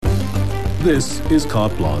This is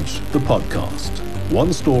Carte Blanche, the podcast.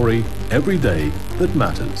 One story, every day, that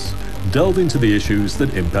matters. Delve into the issues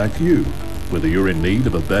that impact you. Whether you're in need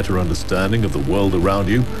of a better understanding of the world around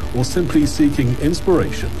you or simply seeking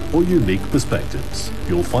inspiration or unique perspectives,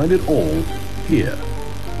 you'll find it all here.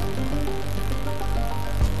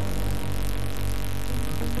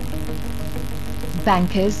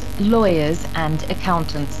 Bankers, lawyers, and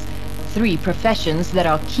accountants. Three professions that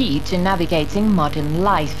are key to navigating modern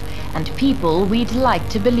life, and people we'd like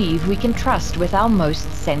to believe we can trust with our most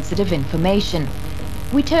sensitive information.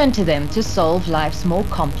 We turn to them to solve life's more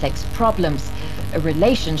complex problems, a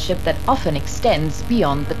relationship that often extends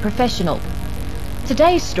beyond the professional.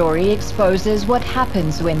 Today's story exposes what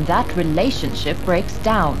happens when that relationship breaks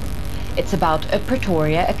down. It's about a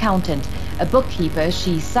Pretoria accountant, a bookkeeper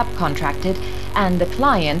she subcontracted, and the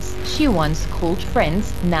clients she once called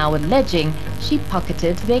friends, now alleging she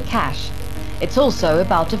pocketed their cash. It's also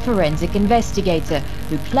about a forensic investigator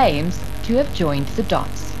who claims to have joined the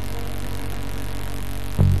dots.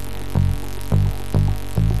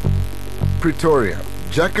 Pretoria,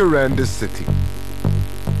 Jacaranda's city.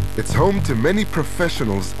 It's home to many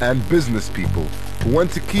professionals and business people who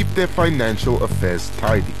want to keep their financial affairs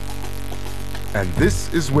tidy. And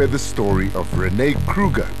this is where the story of Renee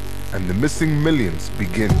Kruger and the missing millions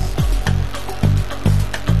begins.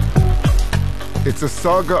 It's a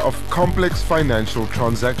saga of complex financial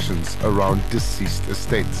transactions around deceased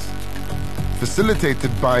estates, facilitated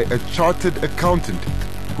by a chartered accountant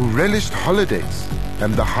who relished holidays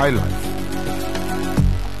and the high life.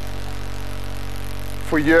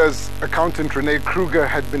 For years, accountant Renee Kruger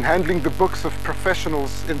had been handling the books of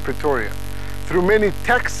professionals in Pretoria. Through many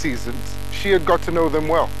tax seasons, she had got to know them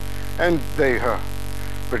well, and they her.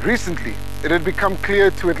 But recently, it had become clear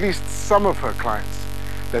to at least some of her clients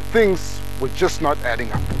that things were just not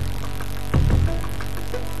adding up.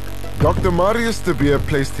 Dr. Marius de Beer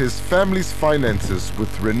placed his family's finances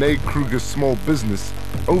with Renee Kruger's small business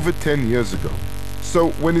over 10 years ago. So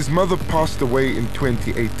when his mother passed away in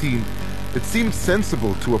 2018, it seemed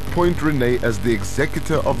sensible to appoint Renee as the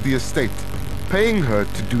executor of the estate, paying her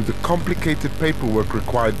to do the complicated paperwork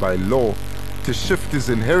required by law to shift his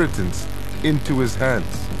inheritance into his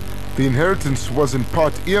hands. The inheritance was in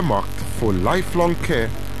part earmarked for lifelong care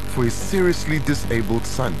for his seriously disabled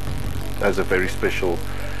son. That's a very special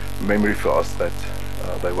memory for us that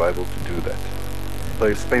they were able to do that.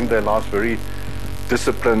 They spent their lives very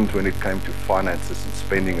disciplined when it came to finances and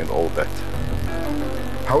spending and all that.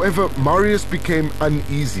 However, Marius became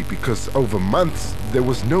uneasy because over months there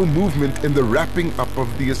was no movement in the wrapping up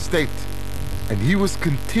of the estate, and he was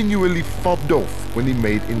continually fobbed off when he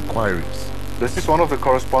made inquiries. This is one of the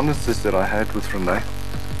correspondences that I had with Renee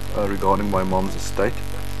regarding my mom's estate,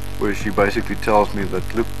 where she basically tells me that,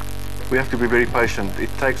 look, we have to be very patient.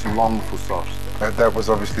 It takes long for SARS. That was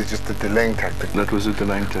obviously just a delaying tactic. That was a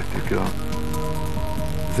delaying tactic, yeah.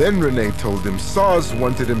 Then Renee told him SARS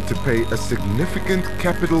wanted him to pay a significant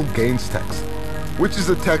capital gains tax, which is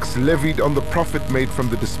a tax levied on the profit made from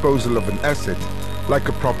the disposal of an asset, like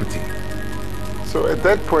a property. So at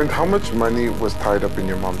that point, how much money was tied up in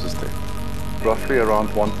your mom's estate? Roughly around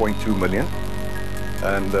 1.2 million.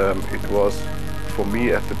 And it was, for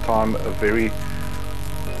me at the time, a very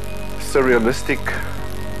surrealistic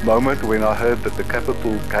moment when I heard that the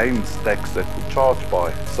capital gains tax that was charged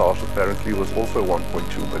by SARS apparently was also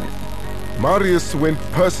 1.2 million. Marius went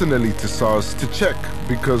personally to SARS to check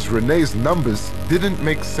because Renee's numbers didn't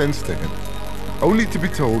make sense to him, only to be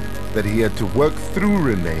told that he had to work through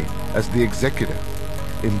Renee as the executor.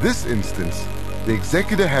 In this instance, the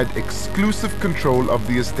executor had exclusive control of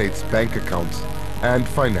the estate's bank accounts and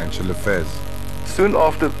financial affairs. Soon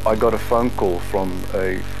after, I got a phone call from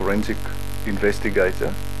a forensic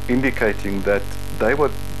investigator indicating that they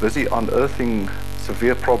were busy unearthing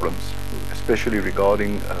severe problems, especially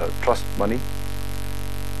regarding trust money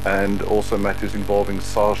and also matters involving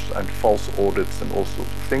SARS and false audits and all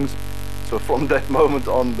sorts of things. So from that moment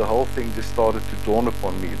on, the whole thing just started to dawn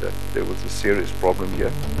upon me that there was a serious problem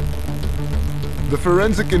here. The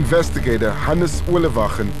forensic investigator, Hannes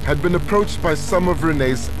Olewagen, had been approached by some of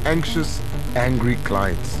Renee's anxious, angry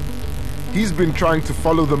clients. He's been trying to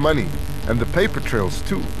follow the money and the paper trails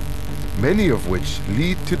too, many of which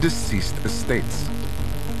lead to deceased estates.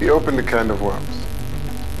 He opened a can of worms.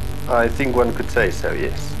 I think one could say so,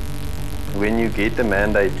 yes. When you get a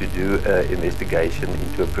mandate to do an investigation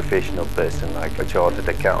into a professional person like a chartered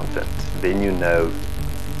accountant, then you know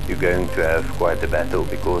you're going to have quite a battle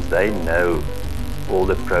because they know all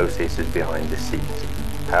the processes behind the scenes,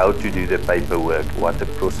 how to do the paperwork, what the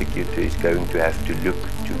prosecutor is going to have to look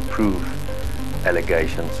to prove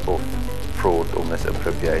allegations of fraud or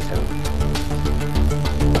misappropriation.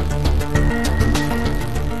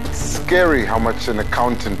 Scary how much an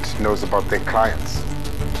accountant knows about their clients.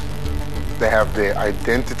 They have their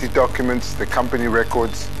identity documents, their company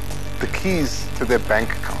records, the keys to their bank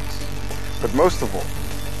accounts. But most of all,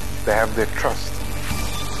 they have their trust.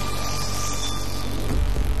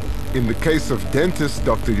 In the case of dentist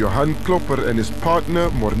Dr. Johan Klopper and his partner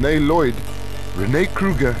Mornay Lloyd, Renee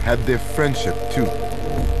Kruger had their friendship too.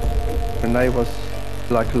 Renee was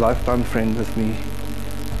like a lifetime friend with me.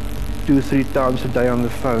 2-3 times a day on the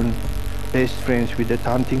phone, best friends. We did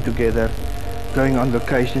hunting together, going on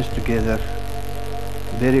vacations together.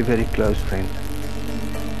 Very, very close friend.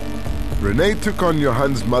 Renee took on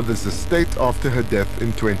Johan's mother's estate after her death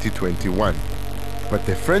in 2021. But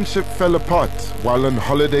their friendship fell apart while on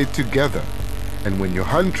holiday together. And when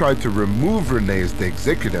Johan tried to remove Renee as the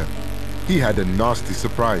executor, he had a nasty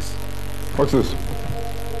surprise. What's this?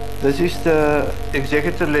 This is the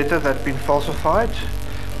executor letter that's been falsified.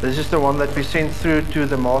 This is the one that we sent through to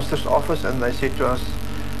the master's office, and they said to us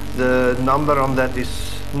the number on that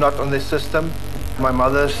is not on the system. My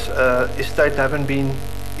mother's estate haven't been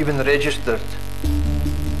even registered.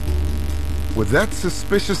 With that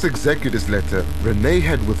suspicious executor's letter, Renee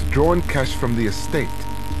had withdrawn cash from the estate.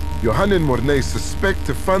 Johan and Mornay suspect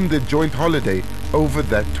to fund their joint holiday over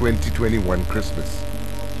that 2021 Christmas.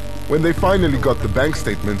 When they finally got the bank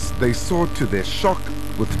statements, they saw to their shock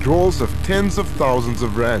withdrawals of tens of thousands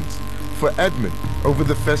of rands for admin over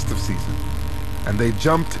the festive season. And they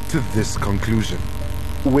jumped to this conclusion.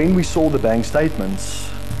 When we saw the bank statements,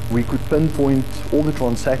 we could pinpoint all the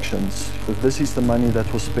transactions, that this is the money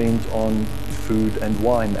that was spent on food and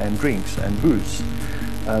wine and drinks and booze.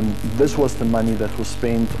 This was the money that was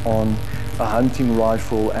spent on a hunting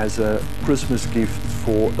rifle as a Christmas gift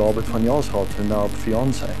for David van Jaarsgaard, her now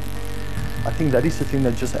fiancé. I think that is the thing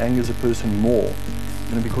that just angers a person more,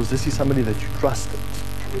 because this is somebody that you trusted.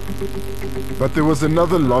 But there was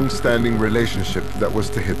another long-standing relationship that was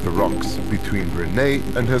to hit the rocks between Renee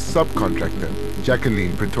and her subcontractor,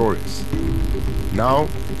 Jacqueline Pretorius. Now,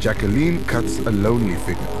 Jacqueline cuts a lonely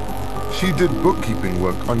figure. She did bookkeeping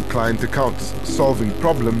work on client accounts, solving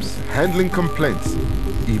problems, handling complaints,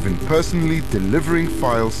 even personally delivering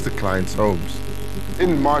files to clients' homes.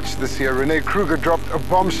 In March this year, Renee Kruger dropped a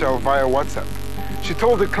bombshell via WhatsApp. She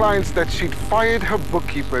told her clients that she'd fired her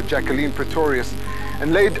bookkeeper, Jacqueline Pretorius,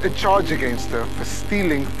 and laid a charge against her for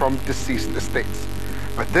stealing from deceased estates,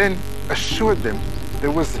 but then assured them there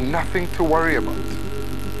was nothing to worry about.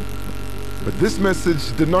 But this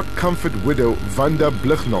message did not comfort widow Vanda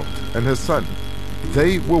Blighnold and her son.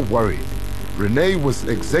 They were worried. Renee was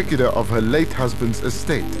executor of her late husband's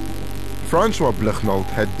estate. Francois Blighnold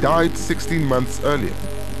had died 16 months earlier,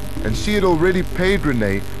 and she had already paid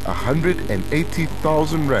Renee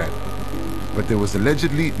 180,000 rand, but there was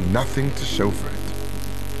allegedly nothing to show for it.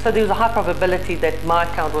 So there was a high probability that my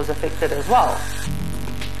account was affected as well.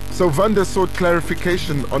 So Vanda sought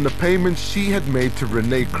clarification on the payment she had made to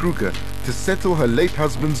Renee Kruger to settle her late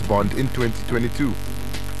husband's bond in 2022.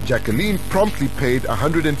 Jacqueline promptly paid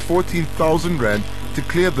 114,000 rand to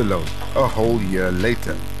clear the loan a whole year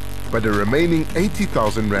later. But the remaining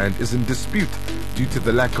 80,000 rand is in dispute due to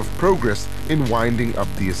the lack of progress in winding up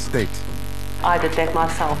the estate. I did that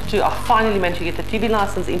myself too. I finally managed to get the TV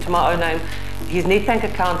license into my own name. His Nedbank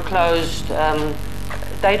account closed.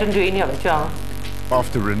 They didn't do any of it, yeah.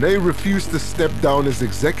 After Renee refused to step down as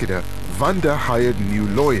executor, Vanda hired new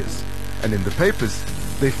lawyers. And in the papers,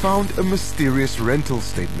 they found a mysterious rental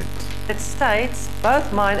statement. It states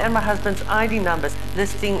both mine and my husband's ID numbers,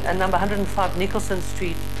 listing a number 105 Nicholson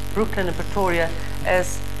Street, Brooklyn and Pretoria,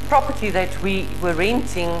 as property that we were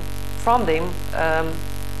renting from them.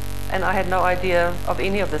 And I had no idea of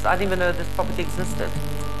any of this. I didn't even know this property existed.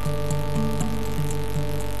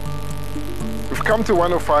 We've come to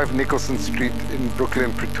 105 Nicholson Street in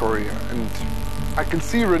Brooklyn, Pretoria, and I can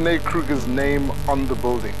see Renee Kruger's name on the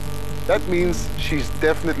building. That means she's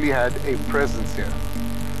definitely had a presence here.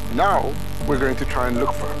 Now, we're going to try and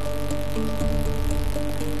look for her.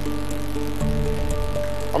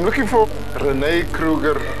 I'm looking for Renee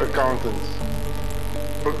Kruger accountants.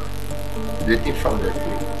 Dit nie van dit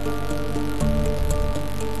nie.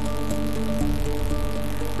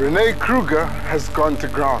 Renee Kruger has gone to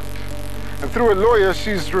ground. And through a lawyer,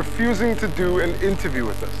 she's refusing to do an interview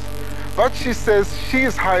with us. But she says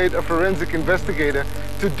she's hired a forensic investigator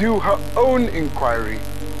to do her own inquiry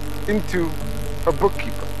into a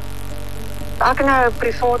bookkeeper. I've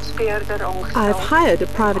hired a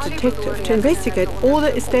private detective to investigate all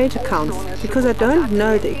the estate accounts because I don't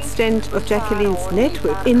know the extent of Jacqueline's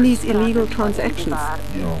network in these illegal transactions.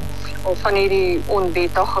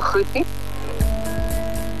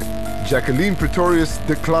 Jacqueline Pretorius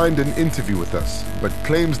declined an interview with us, but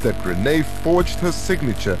claims that Renee forged her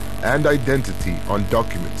signature and identity on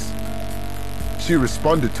documents. She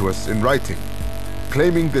responded to us in writing,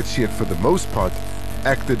 claiming that she had for the most part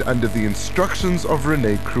acted under the instructions of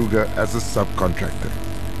Renee Kruger as a subcontractor.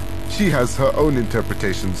 She has her own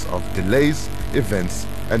interpretations of delays, events,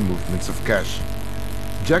 and movements of cash.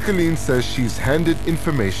 Jacqueline says she's handed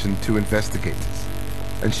information to investigators,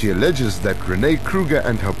 and she alleges that Renee Kruger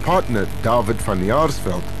and her partner David van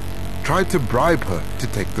Jaarsveld tried to bribe her to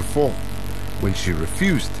take the fall. When she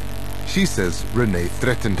refused, she says Renee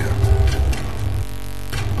threatened her.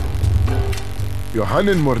 Johan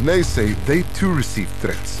and Mornay say they too received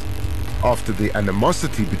threats. After the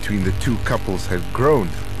animosity between the two couples had grown,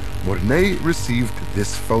 Mornay received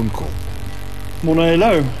this phone call. Mornay,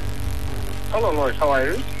 hello. Hello, Lloyd. How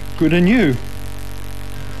are you? Good, and you?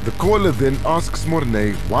 The caller then asks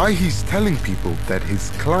Mornay why he's telling people that his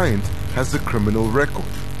client has a criminal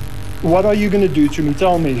record. What are you going to do to me?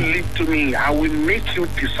 Tell me. Leave to me. I will make you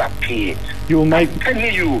disappear. You will make... I'm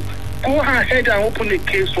telling you. Go ahead and open a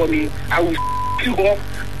case for me. I will you up.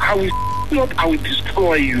 I will you up. I will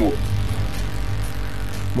destroy you.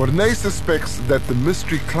 Mornay suspects that the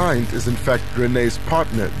mystery client is in fact Renee's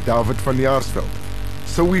partner, David van Jaarsveld.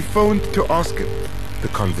 So we phoned to ask him. The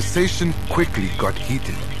conversation quickly got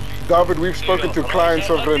heated. David, we've spoken to clients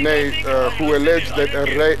of Renee who allege that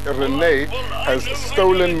Renee has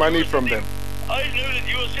stolen money from them.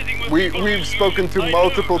 We've spoken to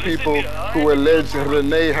multiple people who allege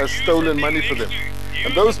Renee has stolen money for them.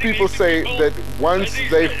 And those people say that once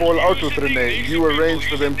they fall out with Renee, you arrange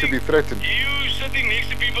for them to be threatened. You sitting next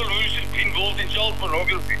to people who's involved in child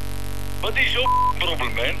pornography. What is your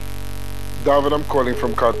problem, man? David, I'm calling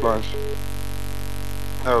from Carte Blanche.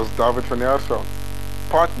 That was David van Jaarsveld,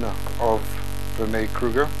 partner of Renee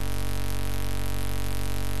Kruger.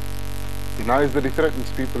 Denies that he threatens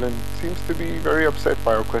people and seems to be very upset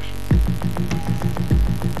by our questions.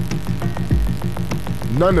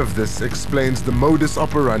 None of this explains the modus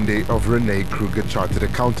operandi of Renee Kruger Chartered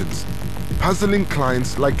Accountants, puzzling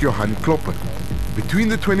clients like Johan Klopper. Between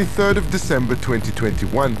the 23rd of December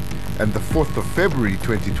 2021 and the 4th of February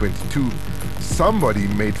 2022, somebody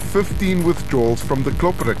made 15 withdrawals from the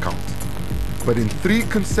Klopper account. But in 3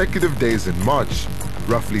 consecutive days in March,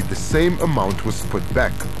 roughly the same amount was put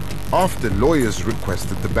back, after lawyers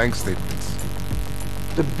requested the bank statements.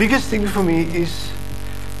 The biggest thing for me is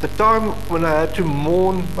the time when I had to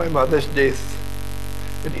mourn my mother's death.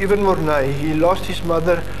 And even Mornay, he lost his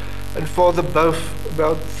mother and father both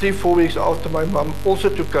about 3-4 weeks after my mum also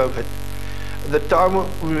took COVID. The time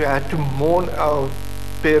we had to mourn our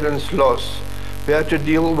parents' loss, we had to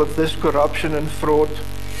deal with this corruption and fraud.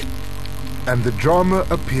 And the drama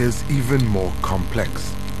appears even more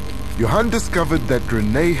complex. Johan discovered that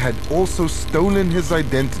Renee had also stolen his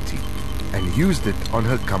identity and used it on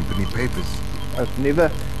her company papers. I've never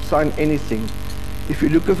signed anything. If you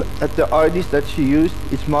look at the IDs that she used,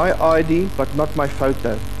 it's my ID but not my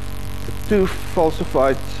photo. The 2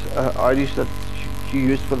 falsified IDs that she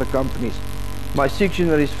used for the companies. My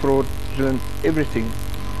signature is fraudulent, everything.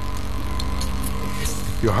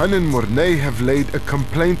 Johan and Mornay have laid a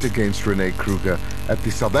complaint against Renee Kruger at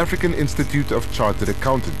the South African Institute of Chartered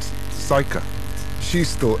Accountants, SAICA. She's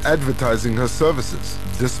still advertising her services,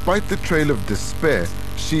 despite the trail of despair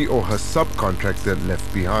she or her subcontractor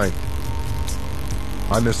left behind.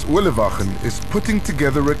 Hannes Olewagen is putting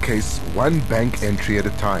together a case one bank entry at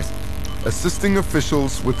a time, assisting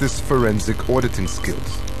officials with his forensic auditing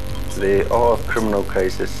skills. There are criminal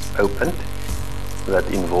cases opened that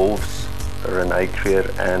involves Renee Kruger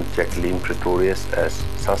and Jacqueline Pretorius as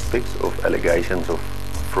suspects of allegations of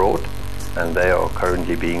fraud, and they are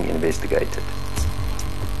currently being investigated.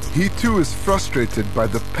 He too is frustrated by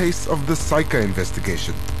the pace of the SAICA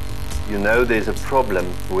investigation. You know, there's a problem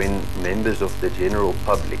when members of the general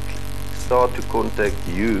public start to contact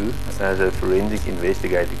you as a forensic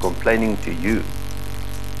investigator, complaining to you,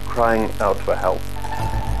 crying out for help.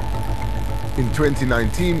 In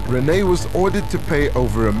 2019, Renee was ordered to pay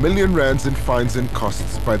over R1 million in fines and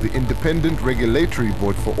costs by the Independent Regulatory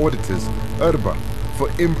Board for Auditors, IRBA, for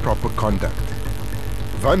improper conduct.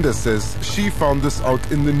 Vanda says she found this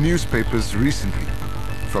out in the newspapers recently.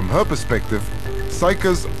 From her perspective,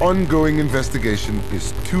 SAICA's ongoing investigation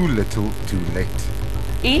is too little too late.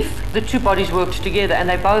 If the 2 bodies worked together and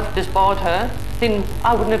they both disbarred her, then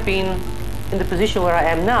I wouldn't have been in the position where I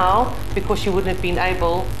am now, because she wouldn't have been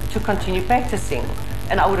able to continue practicing,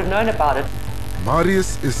 and I would have known about it.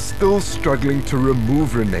 Marius is still struggling to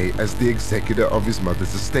remove Renee as the executor of his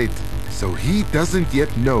mother's estate, so he doesn't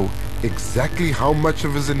yet know exactly how much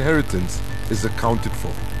of his inheritance is accounted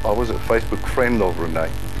for. I was a Facebook friend of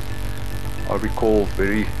Renee. I recall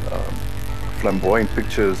very flamboyant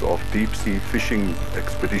pictures of deep-sea fishing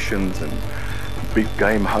expeditions and big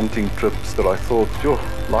game hunting trips that I thought, yo,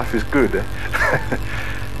 life is good. Eh?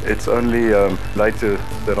 It's only later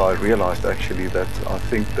that I realized actually that I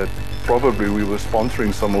think that probably we were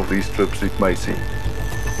sponsoring some of these trips, it may seem.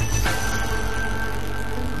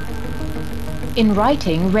 In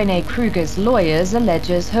writing, Renee Kruger's lawyers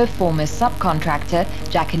alleges her former subcontractor,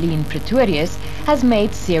 Jacqueline Pretorius, has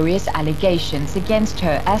made serious allegations against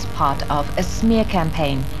her as part of a smear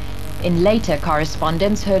campaign. In later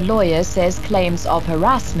correspondence, her lawyer says claims of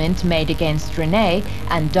harassment made against Renee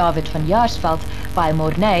and David van Jaarsveld by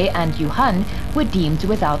Mornay and Johan were deemed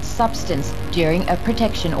without substance during a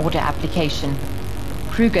protection order application.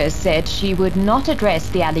 Kruger said she would not address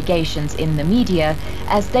the allegations in the media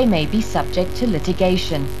as they may be subject to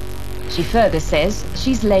litigation. She further says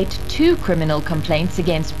she's laid 2 criminal complaints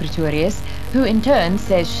against Pretorius, who in turn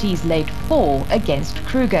says she's laid 4 against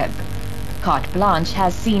Kruger. Carte Blanche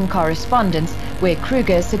has seen correspondence where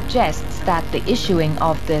Kruger suggests that the issuing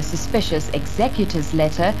of the suspicious executor's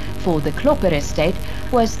letter for the Klopper estate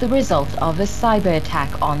was the result of a cyber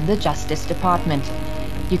attack on the Justice Department.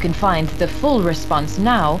 You can find the full response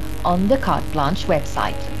now on the Carte Blanche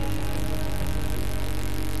website.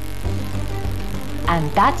 And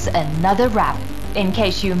that's another wrap. In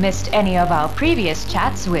case you missed any of our previous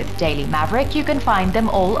chats with Daily Maverick, you can find them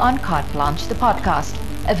all on Carte Blanche the podcast,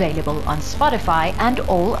 available on Spotify and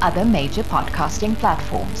all other major podcasting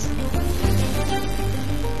platforms.